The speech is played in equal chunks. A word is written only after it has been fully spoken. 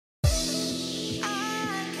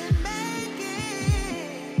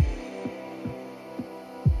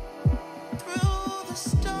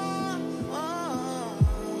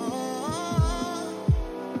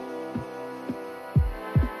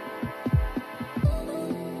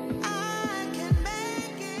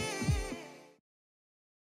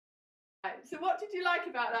So what did you like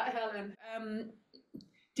about that, Helen?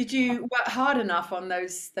 Did you work hard enough on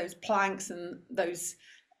those planks and those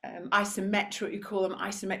isometric, you call them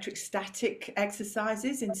isometric static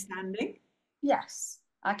exercises in standing? Yes,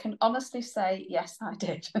 I can honestly say yes, I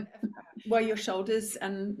did. Were your shoulders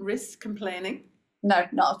and wrists complaining? No,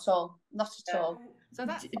 not at all. Not at Yeah. all. So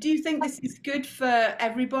do you think this is good for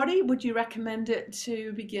everybody? Would you recommend it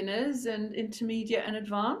to beginners and intermediate and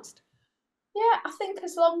advanced? Yeah, I think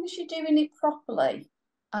as long as you're doing it properly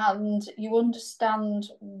and you understand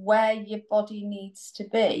where your body needs to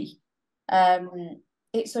be,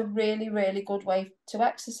 it's a really, really good way to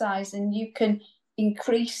exercise, and you can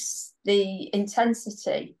increase the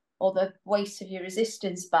intensity or the weight of your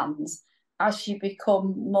resistance bands as you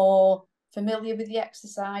become more familiar with the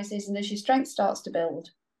exercises and as your strength starts to build.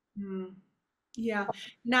 Hmm. Yeah.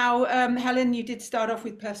 Now, Helen, you did start off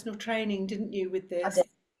with personal training, didn't you, with I this? did.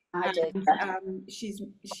 I did. And she's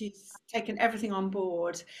taken everything on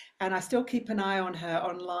board, and I still keep an eye on her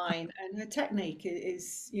online. And her technique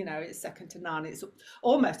is, it's second to none. It's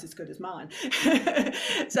almost as good as mine.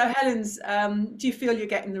 So, Helen's, do you feel you're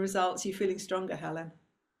getting the results? Are you feeling stronger, Helen?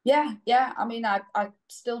 Yeah, yeah. I mean, I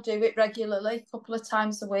still do it regularly, a couple of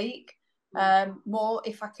times a week. More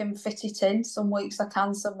if I can fit it in. Some weeks I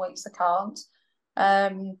can, some weeks I can't.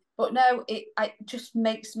 But no, it just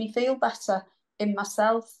makes me feel better in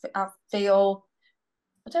myself. I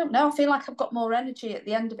don't know, I feel like I've got more energy at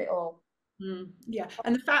the end of it all. Yeah,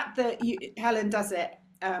 and the fact that Helen does it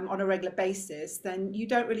on a regular basis, then you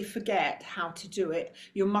don't really forget how to do it.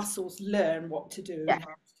 Your muscles learn what to do Yeah. and how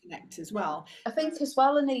to connect as well. I think as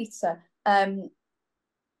well, Anita,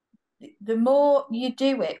 the more you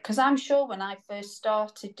do it, because I'm sure when I first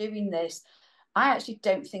started doing this, I actually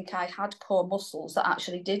don't think I had core muscles that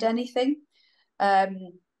actually did anything.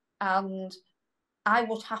 Um, and I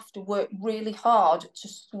would have to work really hard to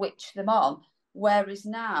switch them on. Whereas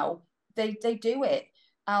now they do it.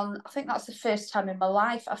 And I think that's the first time in my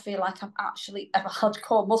life I feel like I've actually ever had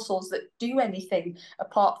core muscles that do anything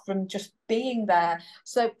apart from just being there.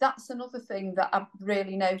 So that's another thing that I've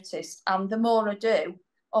really noticed. And the more I do,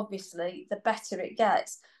 obviously, the better it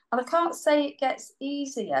gets. And I can't say it gets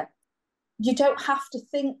easier. You don't have to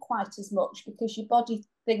think quite as much because your body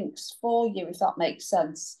thinks for you, if that makes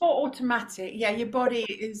sense. More automatic, yeah. Your body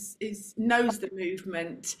is knows the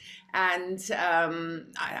movement, and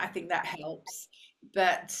I think that helps.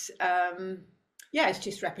 But yeah, it's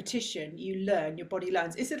just repetition. You learn, your body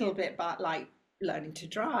learns. It's a little bit about like learning to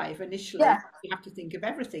drive. Initially, Yeah, you have to think of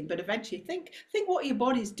everything, but eventually think what your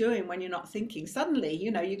body's doing when you're not thinking. Suddenly,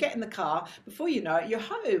 you get in the car. Before you know it, you're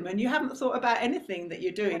home, and you haven't thought about anything that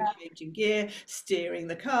you're doing, changing gear, steering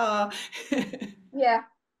the car. yeah.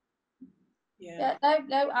 Yeah. Yeah, no,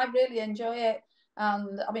 no, I really enjoy it.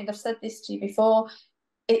 And I mean, I've said this to you before,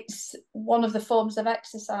 it's one of the forms of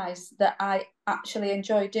exercise that I actually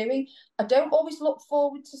enjoy doing. I don't always look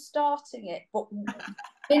forward to starting it, but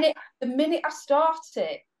the minute I start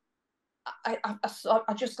it,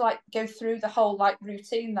 I just like go through the whole like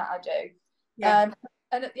routine that I do. Yeah.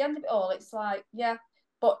 And at the end of it all, it's like, yeah,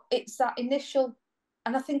 but it's that initial,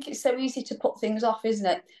 and I think it's so easy to put things off, isn't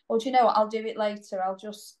it? Well, do you know what? I'll do it later. I'll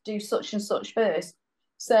just do such and such first.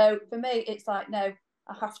 So for me, it's like, no,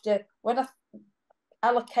 I have to, when I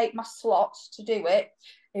allocate my slots to do it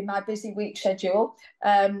in my busy week schedule,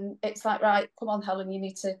 it's like, right, come on, Helen, you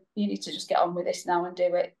need to just get on with this now and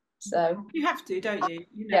do it. So You have to, don't you?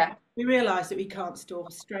 yeah, We realise that we can't store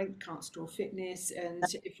strength, can't store fitness, and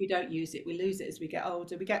if we don't use it, we lose it as we get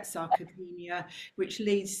older. We get sarcopenia, which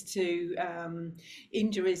leads to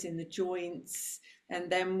injuries in the joints, and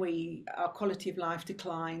then our quality of life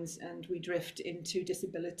declines, and we drift into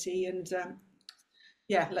disability. And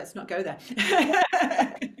yeah, let's not go there.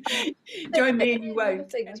 Join me, and you another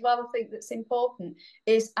won't. thing as well, I think that's important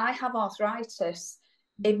is I have arthritis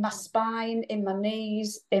in my spine, in my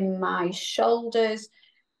knees, in my shoulders,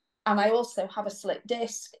 and I also have a slip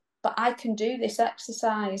disc. But I can do this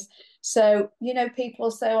exercise. So, people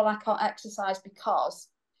will say, well, I can't exercise because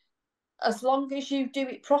as long as you do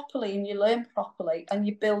it properly and you learn properly and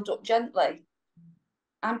you build up gently,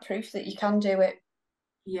 I'm proof that you can do it.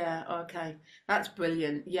 Yeah, okay. That's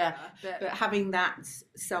brilliant. Yeah, but having that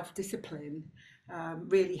self-discipline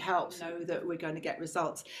really helps know that we're going to get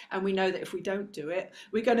results. And we know that if we don't do it,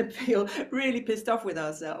 we're going to feel really pissed off with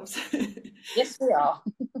ourselves, Yes, we are.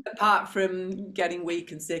 apart from getting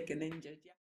weak and sick and injured. Yeah.